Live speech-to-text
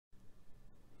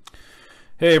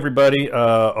Hey everybody,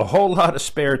 a whole lot of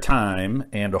spare time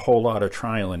and a whole lot of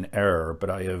trial and error, but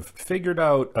I have figured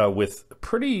out with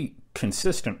pretty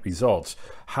consistent results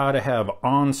how to have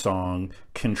OnSong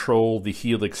control the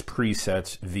Helix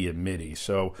presets via MIDI.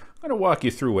 So I'm going to walk you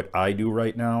through what I do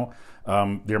right now.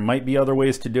 There might be other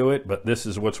ways to do it, but this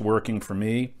is what's working for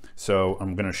me. So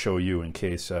I'm going to show you in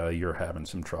case you're having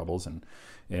some troubles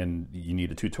and you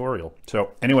need a tutorial.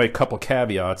 So anyway, a couple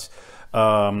caveats.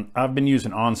 I've been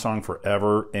using OnSong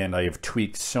forever, and I have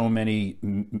tweaked so many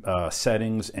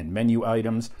settings and menu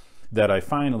items that I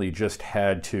finally just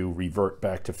had to revert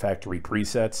back to factory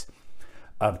presets.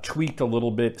 I've tweaked a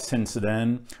little bit since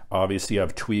then. Obviously,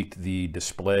 I've tweaked the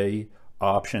display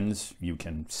options. You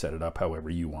can set it up however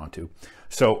you want to.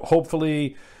 So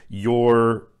hopefully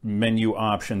your menu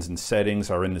options and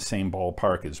settings are in the same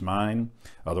ballpark as mine.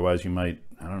 Otherwise, you might,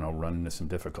 I don't know, run into some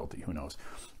difficulty. Who knows?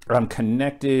 I'm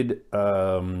connected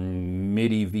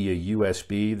MIDI via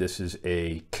USB. This is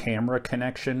a camera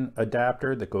connection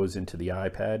adapter that goes into the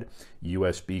iPad.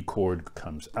 USB cord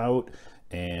comes out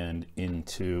and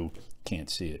into, can't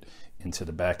see it, into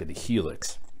the back of the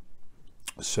Helix.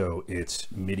 So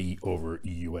it's MIDI over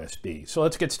USB. So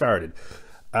let's get started.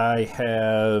 I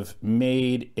have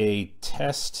made a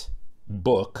test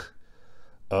book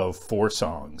of 4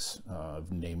 songs.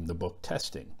 I've named the book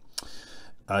Testing.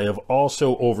 I have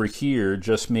also over here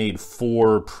just made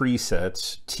 4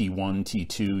 presets, T1,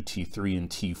 T2, T3, and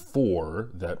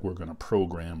T4, that we're going to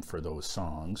program for those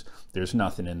songs. There's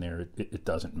nothing in there. It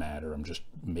doesn't matter. I'm just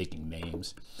making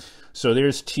names. So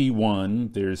there's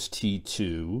T1, there's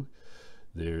T2,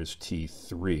 there's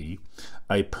T3.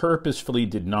 I purposefully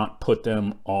did not put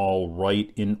them all right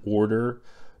in order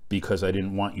because I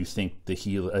didn't want you thinking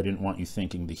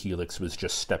the Helix was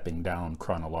just stepping down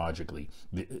chronologically.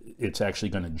 It's actually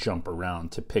going to jump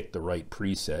around to pick the right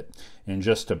preset. And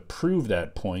just to prove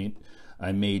that point,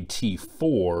 I made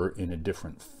T4 in a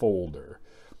different folder,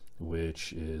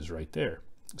 which is right there.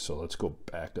 So let's go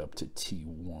back up to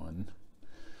T1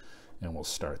 and we'll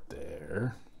start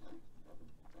there.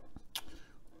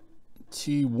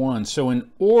 T1. So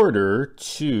in order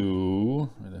to,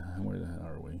 where the hell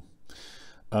are we?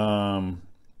 Okay,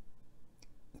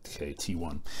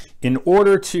 T1. In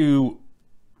order to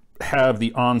have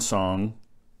the OnSong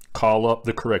call up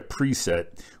the correct preset,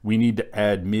 we need to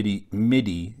add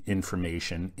MIDI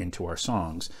information into our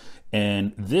songs.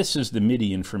 And this is the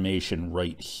MIDI information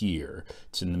right here.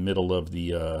 It's in the middle of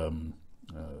the, I don't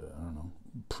know,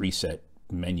 preset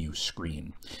menu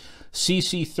screen.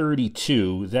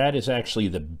 CC32, that is actually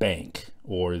the bank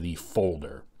or the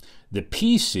folder. The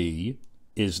PC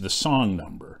is the song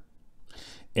number,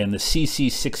 and the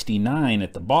CC69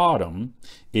 at the bottom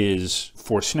is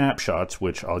for snapshots,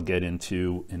 which I'll get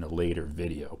into in a later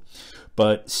video.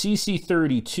 But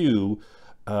CC32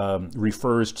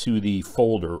 refers to the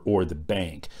folder or the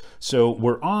bank. So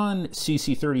we're on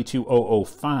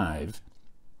CC32005,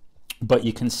 but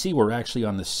you can see we're actually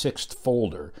on the 6th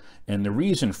folder. And the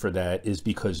reason for that is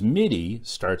because MIDI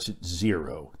starts at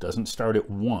 0. It doesn't start at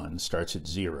 1, starts at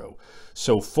 0.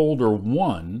 So folder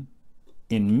 1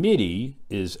 in MIDI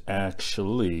is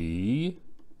actually,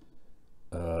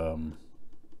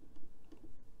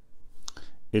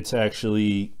 it's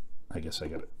actually, I guess I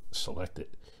got to select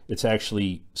it. It's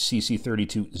actually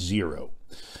CC32 0.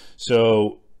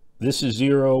 So this is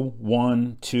 0,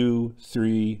 1, 2,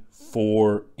 3,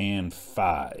 4, and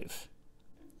 5.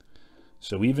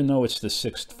 So even though it's the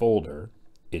 6th folder,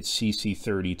 it's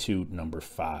CC32 number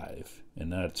 5,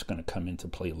 and that's going to come into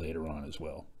play later on as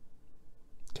well.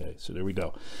 Okay, so there we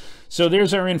go. So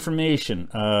there's our information.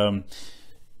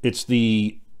 It's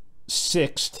the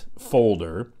 6th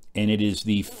folder, and it is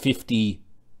the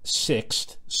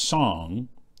 56th song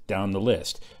down the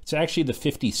list. It's actually the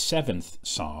 57th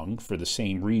song for the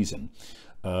same reason.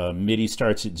 MIDI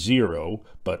starts at 0,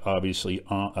 but obviously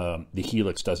the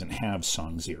Helix doesn't have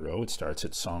song 0. It starts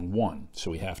at song 1, so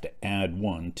we have to add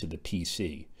 1 to the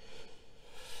PC.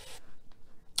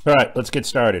 All right, let's get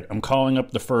started. I'm calling up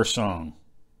the first song.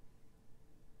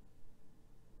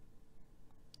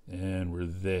 And we're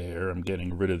there. I'm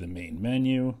getting rid of the main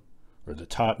menu, or the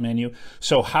top menu.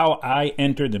 So how I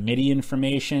enter the MIDI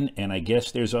information, and I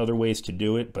guess there's other ways to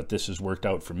do it, but this has worked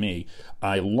out for me.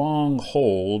 I long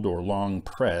hold or long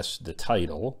press the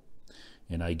title,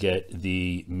 and I get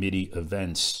the MIDI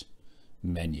events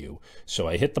menu. So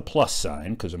I hit the plus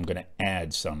sign because I'm going to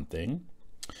add something.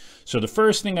 So the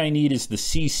first thing I need is the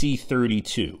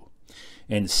CC32,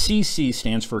 and CC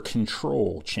stands for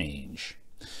control change.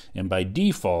 And by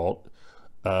default,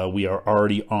 we are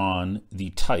already on the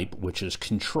type, which is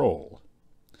control.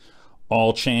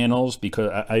 All channels,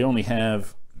 because I only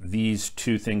have these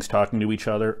two things talking to each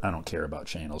other. I don't care about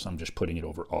channels. I'm just putting it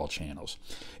over all channels.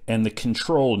 And the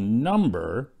control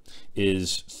number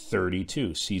is 32,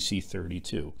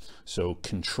 CC32. So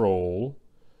control,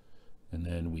 and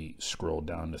then we scroll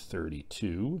down to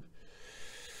 32.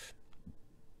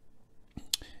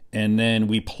 And then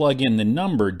we plug in the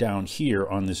number down here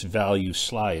on this value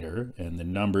slider, and the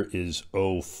number is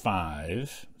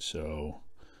 05. So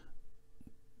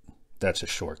that's a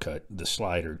shortcut. The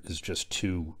slider is just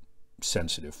too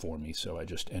sensitive for me, so I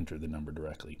just enter the number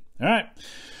directly. All right,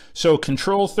 so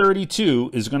control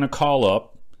 32 is going to call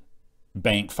up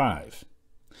bank 5.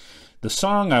 The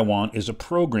song I want is a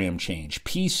program change.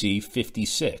 PC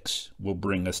 56 will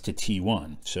bring us to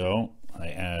T1. So I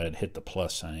hit the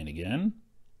plus sign again.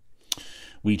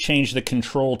 We change the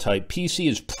control type. PC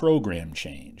is program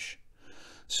change.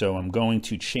 So I'm going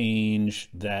to change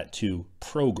that to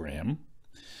program.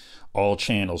 All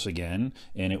channels again,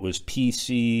 and it was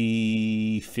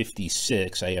PC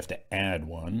 56. I have to add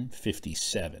one,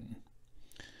 57.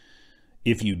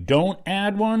 If you don't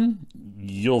add one,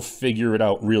 you'll figure it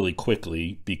out really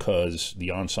quickly, because the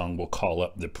OnSong will call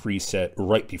up the preset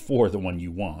right before the one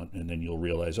you want, and then you'll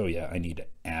realize, oh yeah, I need to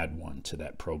add one to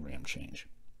that program change.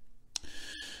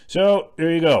 So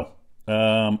there you go.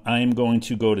 I'm going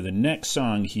to go to the next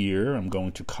song here. I'm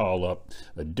going to call up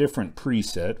a different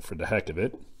preset for the heck of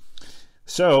it.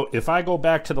 So if I go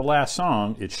back to the last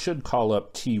song, it should call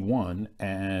up T1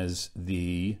 as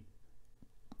the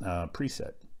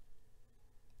preset.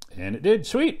 And it did.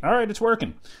 Sweet. All right, it's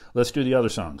working. Let's do the other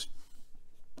songs.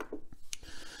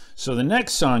 So the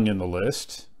next song in the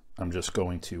list, I'm just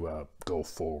going to go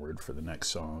forward for the next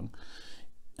song.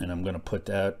 And I'm going to put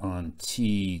that on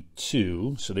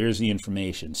T2. So there's the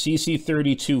information.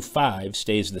 CC32.5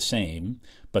 stays the same,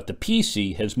 but the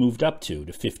PC has moved up to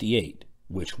 58.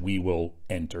 Which we will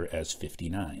enter as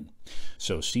 59.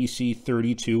 So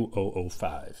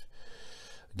CC32005.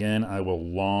 Again, I will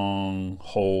long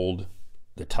hold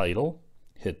the title,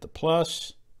 hit the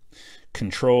plus.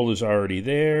 Control is already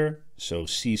there, so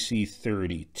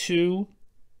CC32.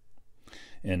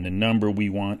 And the number we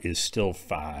want is still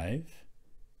 5.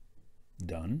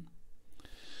 Done.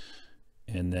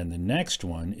 And then the next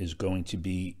one is going to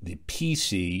be the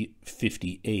PC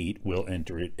 58. We'll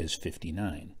enter it as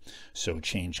 59. So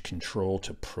change control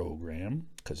to program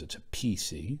because it's a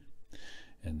PC.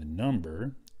 And the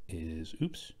number is,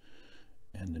 oops,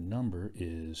 and the number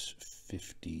is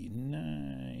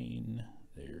 59.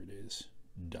 There it is.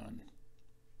 Done.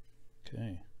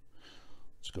 Okay.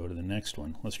 Let's go to the next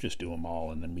one. Let's just do them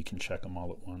all, and then we can check them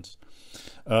all at once.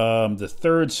 The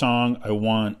third song, I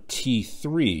want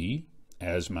T3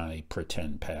 as my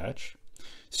pretend patch.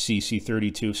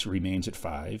 CC32 remains at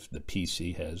 5. The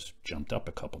PC has jumped up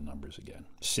a couple numbers again.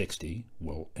 60,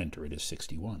 we'll enter it as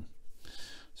 61.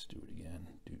 Let's do it again.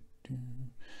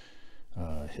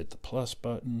 Hit the plus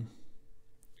button.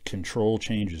 Control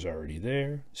change is already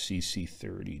there.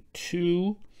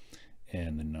 CC32,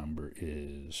 and the number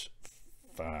is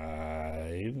 5.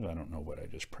 I don't know what I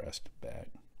just pressed back.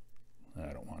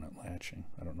 I don't want it latching.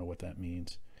 I don't know what that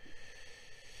means.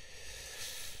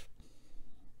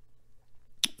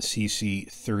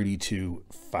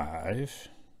 CC32.5,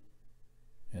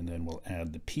 and then we'll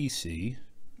add the PC,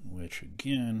 which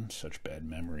again, such bad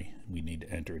memory, we need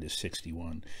to enter it as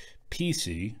 61.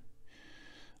 PC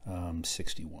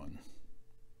 61,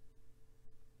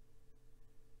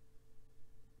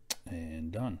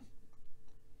 and done.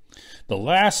 The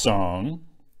last song,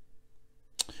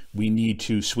 we need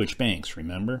to switch banks,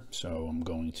 remember? So I'm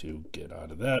going to get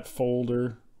out of that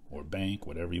folder, or bank,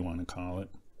 whatever you want to call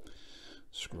it.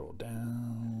 Scroll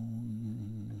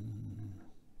down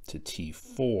to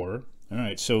T4. All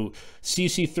right, so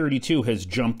CC32 has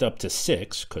jumped up to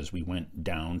 6 because we went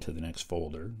down to the next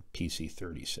folder,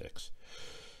 PC36.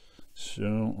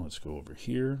 So let's go over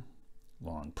here,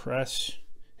 long press,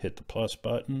 hit the plus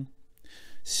button,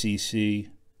 CC32,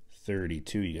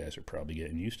 you guys are probably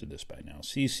getting used to this by now,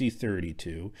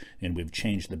 CC32, and we've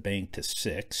changed the bank to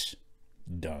 6,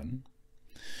 done.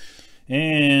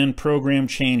 And program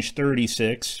change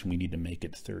 36, we need to make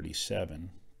it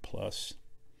 37, plus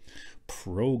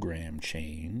program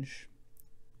change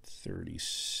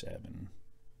 37,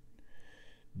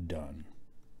 done.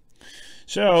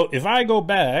 So if I go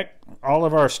back, all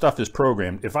of our stuff is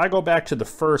programmed. If I go back to the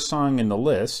first song in the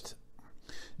list,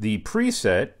 the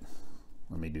preset,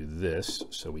 let me do this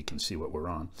so we can see what we're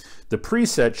on. The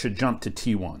preset should jump to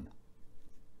T1.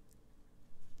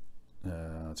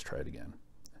 Let's try it again.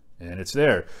 And it's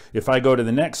there. If I go to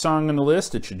the next song on the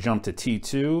list, it should jump to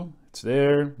T2. It's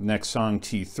there. Next song,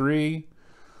 T3.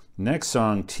 Next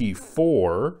song,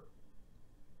 T4.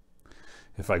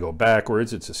 If I go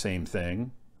backwards, it's the same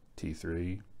thing.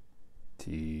 T3,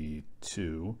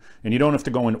 T2. And you don't have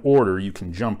to go in order, you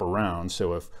can jump around.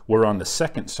 So if we're on the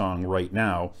second song right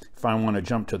now, if I want to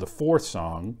jump to the fourth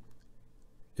song,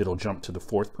 it'll jump to the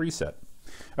fourth preset.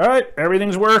 All right,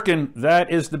 everything's working.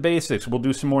 That is the basics. We'll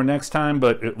do some more next time,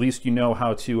 but at least you know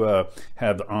how to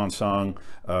have the OnSong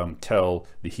tell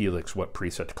the Helix what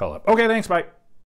preset to call up. Okay, thanks, bye.